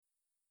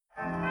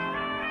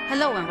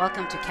Hello and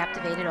welcome to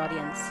Captivated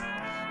Audience.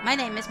 My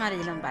name is Marie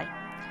Lundberg.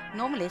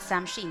 Normally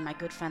Sam Sheen, my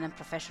good friend and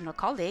professional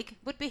colleague,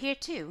 would be here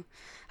too.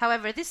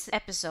 However, this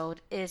episode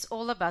is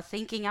all about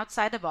thinking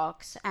outside the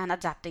box and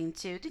adapting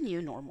to the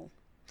new normal.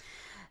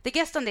 The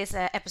guest on this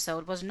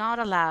episode was not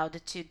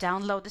allowed to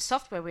download the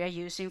software we are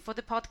using for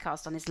the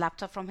podcast on his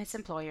laptop from his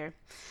employer.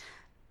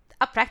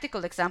 A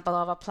practical example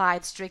of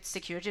applied strict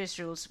security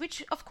rules,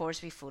 which of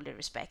course we fully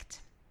respect.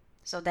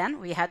 So then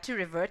we had to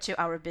revert to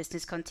our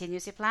business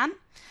continuity plan,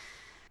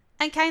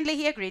 and kindly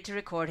he agreed to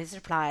record his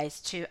replies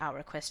to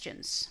our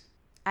questions.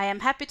 I am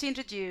happy to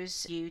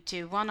introduce you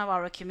to one of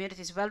our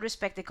community's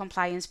well-respected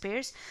compliance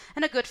peers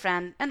and a good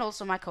friend, and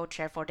also my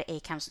co-chair for the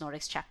ACAMS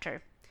Nordics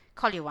chapter,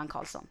 Carl-Johan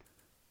Karlsson.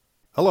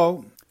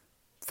 Hello.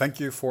 Thank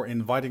you for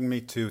inviting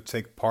me to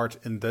take part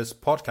in this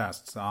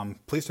podcast. I'm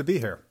pleased to be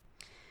here.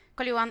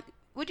 Carl-Johan,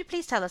 would you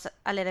please tell us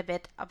a little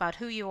bit about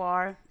who you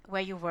are,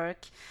 where you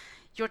work,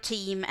 your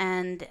team,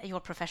 and your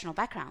professional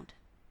background?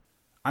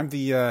 I'm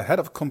the head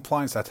of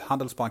compliance at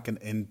Handelsbanken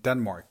in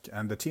Denmark,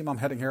 and the team I'm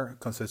heading here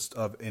consists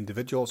of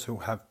individuals who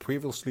have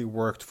previously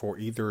worked for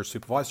either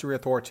supervisory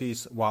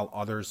authorities, while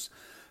others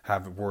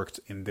have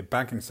worked in the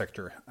banking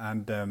sector,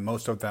 and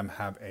most of them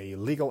have a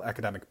legal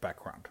academic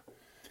background.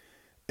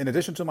 In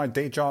addition to my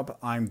day job,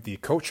 I'm the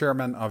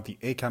co-chairman of the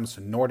ACAMS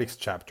Nordics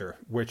chapter,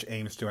 which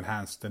aims to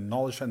enhance the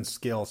knowledge and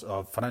skills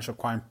of financial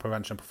crime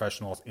prevention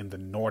professionals in the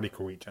Nordic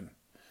region.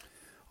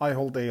 I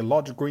hold a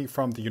law degree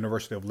from the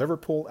University of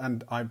Liverpool,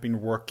 and I've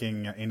been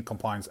working in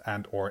compliance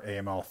and/or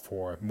AML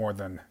for more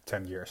than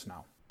 10 years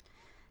now.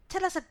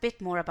 Tell us a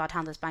bit more about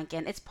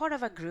Handelsbanken. It's part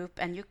of a group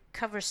and you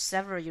cover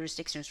several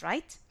jurisdictions,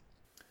 right?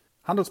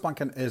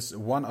 Handelsbanken is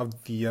one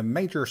of the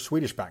major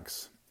Swedish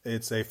banks.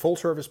 It's a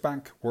full-service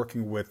bank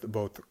working with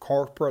both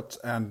corporate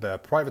and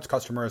private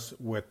customers,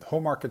 with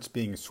home markets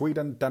being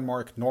Sweden,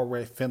 Denmark,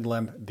 Norway,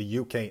 Finland, the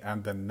UK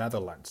and the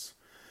Netherlands.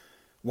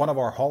 One of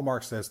our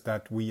hallmarks is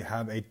that we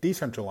have a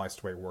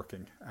decentralized way of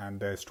working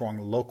and a strong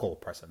local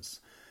presence.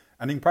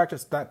 And in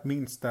practice, that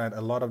means that a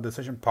lot of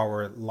decision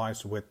power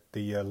lies with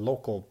the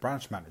local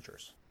branch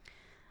managers.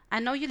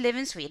 I know you live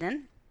in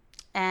Sweden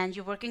and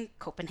you work in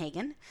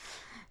Copenhagen.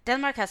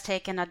 Denmark has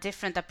taken a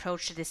different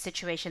approach to this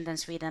situation than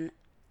Sweden.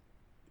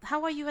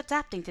 How are you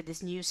adapting to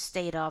this new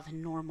state of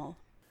normal?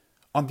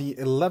 On the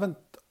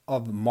 11th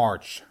of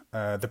March,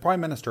 the Prime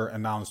Minister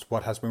announced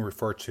what has been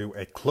referred to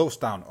a close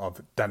down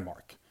of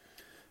Denmark.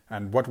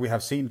 And what we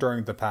have seen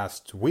during the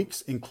past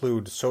weeks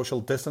include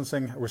social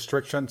distancing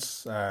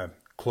restrictions,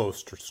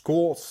 closed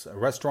schools,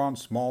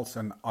 restaurants, malls,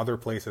 and other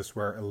places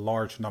where a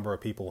large number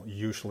of people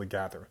usually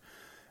gather,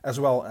 as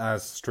well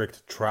as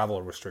strict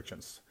travel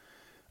restrictions.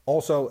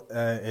 Also,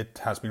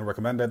 it has been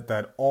recommended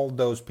that all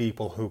those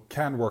people who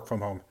can work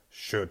from home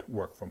should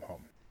work from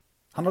home.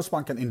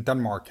 Handelsbanken in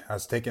Denmark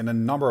has taken a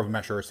number of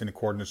measures in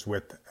accordance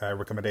with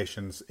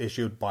recommendations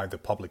issued by the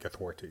public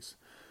authorities.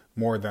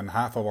 More than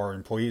half of our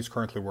employees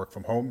currently work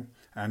from home,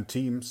 and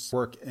teams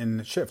work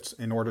in shifts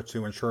in order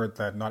to ensure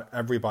that not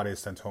everybody is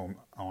sent home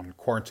on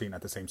quarantine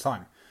at the same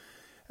time.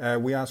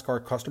 We ask our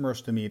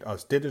customers to meet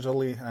us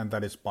digitally, and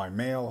that is by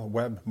mail,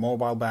 web,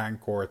 mobile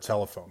bank, or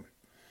telephone.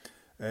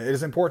 It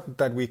is important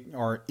that we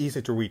are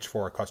easy to reach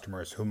for our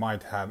customers who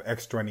might have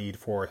extra need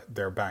for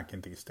their bank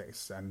in these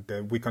days,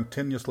 and we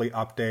continuously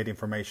update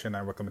information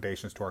and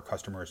recommendations to our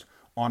customers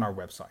on our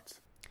websites.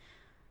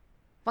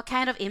 What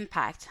kind of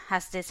impact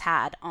has this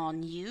had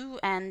on you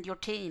and your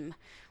team,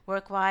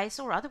 work-wise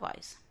or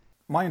otherwise?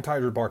 My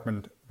entire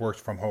department works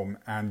from home,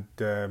 and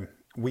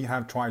we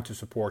have tried to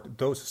support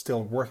those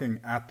still working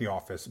at the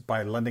office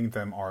by lending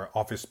them our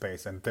office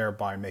space and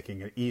thereby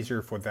making it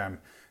easier for them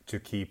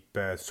to keep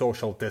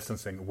social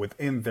distancing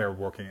within their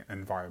working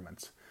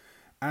environments.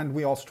 And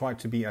we also try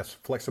to be as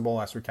flexible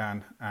as we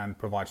can and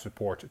provide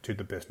support to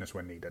the business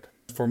when needed.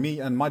 For me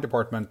and my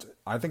department,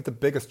 I think the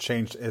biggest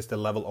change is the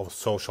level of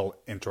social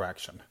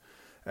interaction.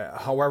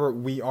 However,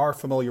 we are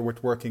familiar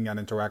with working and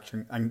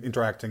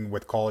interacting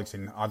with colleagues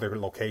in other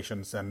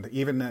locations and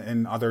even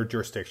in other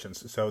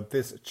jurisdictions. So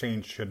this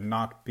change should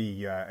not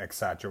be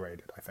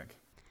exaggerated, I think.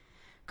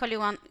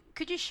 Carl-Johan,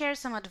 could you share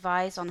some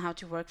advice on how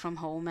to work from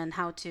home and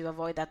how to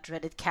avoid that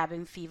dreaded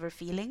cabin fever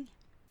feeling?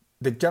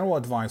 The general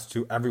advice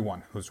to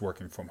everyone who's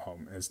working from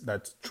home is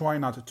that try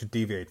not to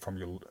deviate from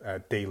your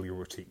daily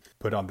routine.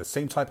 Put on the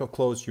same type of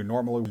clothes you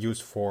normally use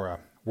for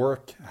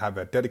work, have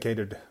a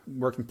dedicated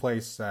working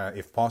place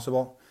if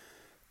possible.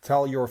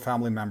 Tell your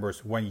family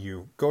members when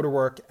you go to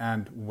work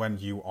and when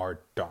you are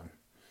done.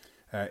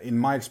 In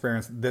my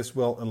experience, this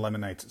will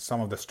eliminate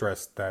some of the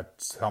stress that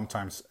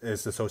sometimes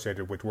is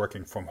associated with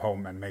working from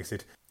home and makes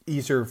it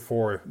easier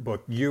for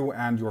both you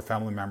and your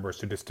family members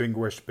to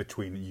distinguish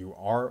between you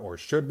are or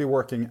should be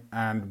working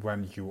and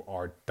when you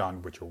are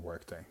done with your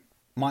workday.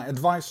 My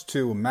advice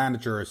to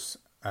managers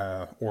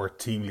or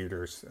team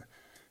leaders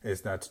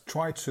is that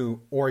try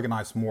to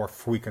organize more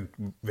frequent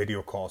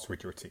video calls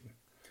with your team.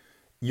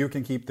 You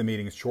can keep the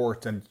meetings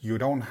short and you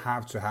don't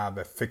have to have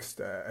a fixed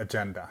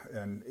agenda.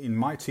 And in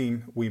my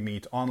team, we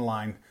meet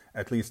online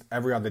at least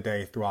every other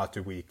day throughout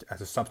the week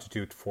as a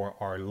substitute for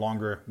our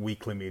longer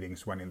weekly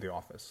meetings when in the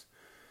office.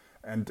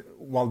 And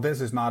while this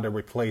is not a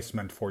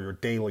replacement for your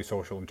daily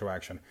social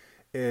interaction,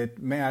 it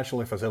may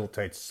actually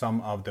facilitate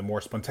some of the more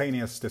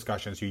spontaneous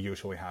discussions you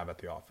usually have at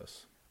the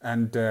office.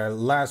 And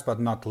last but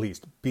not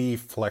least, be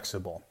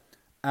flexible.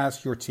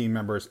 Ask your team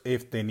members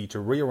if they need to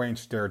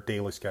rearrange their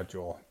daily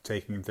schedule,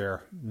 taking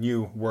their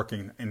new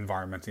working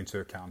environment into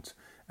account,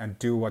 and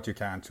do what you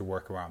can to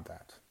work around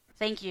that.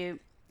 Thank you.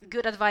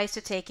 Good advice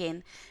to take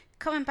in.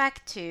 Coming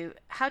back to,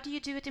 how do you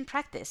do it in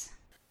practice?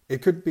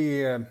 It could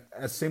be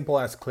as simple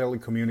as clearly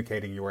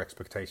communicating your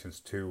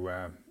expectations to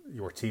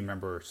your team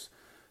members.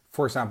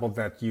 For example,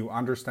 that you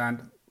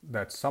understand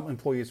that some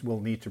employees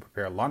will need to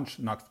prepare lunch,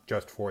 not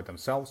just for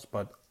themselves,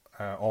 but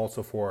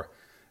also for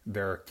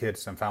their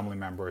kids and family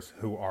members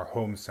who are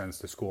home since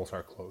the schools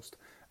are closed,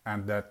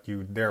 and that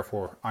you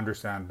therefore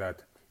understand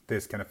that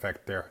this can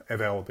affect their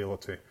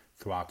availability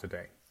throughout the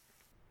day.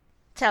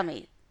 Tell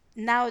me,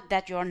 now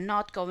that you're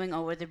not going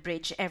over the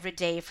bridge every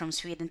day from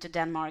Sweden to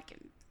Denmark,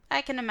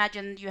 I can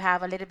imagine you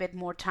have a little bit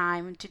more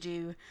time to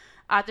do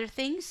other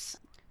things.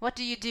 What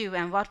do you do,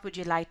 and what would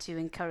you like to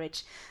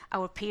encourage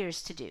our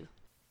peers to do?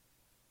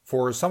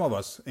 For some of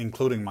us,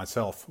 including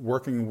myself,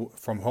 working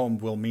from home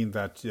will mean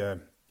that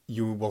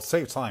you will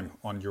save time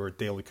on your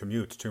daily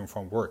commute to and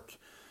from work.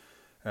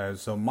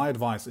 So my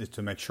advice is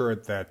to make sure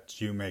that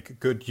you make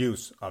good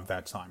use of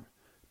that time.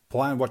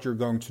 Plan what you're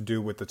going to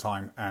do with the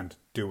time and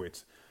do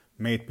it.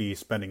 May it be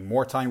spending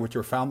more time with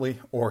your family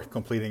or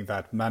completing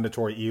that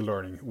mandatory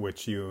e-learning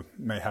which you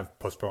may have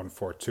postponed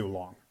for too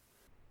long.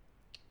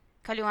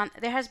 Carl-Johan,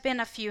 there has been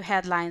a few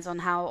headlines on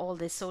how all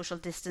this social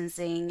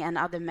distancing and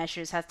other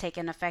measures have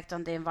taken effect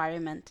on the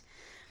environment.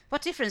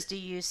 What difference do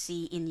you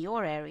see in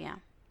your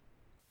area?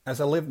 As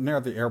I live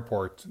near the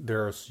airport,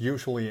 there's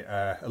usually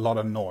a lot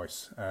of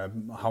noise.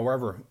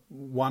 However,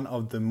 one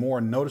of the more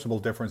noticeable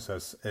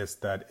differences is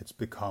that it's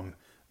become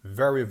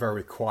very,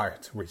 very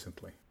quiet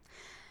recently.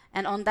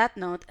 And on that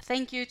note,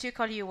 thank you to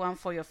Carl-Johan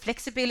for your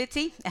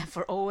flexibility and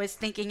for always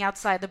thinking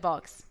outside the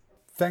box.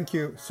 Thank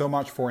you so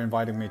much for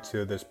inviting me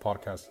to this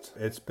podcast.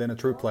 It's been a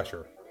true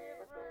pleasure.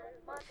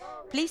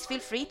 Please feel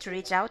free to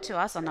reach out to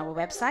us on our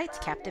website,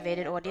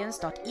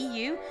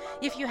 captivatedaudience.eu,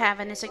 if you have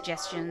any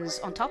suggestions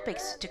on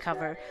topics to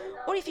cover,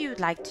 or if you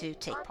would like to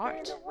take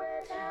part.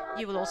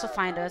 You will also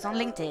find us on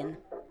LinkedIn.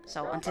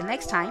 So until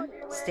next time,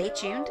 stay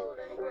tuned,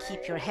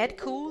 keep your head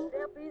cool,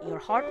 your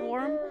heart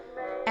warm,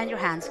 and your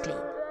hands clean.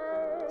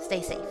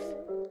 Stay safe.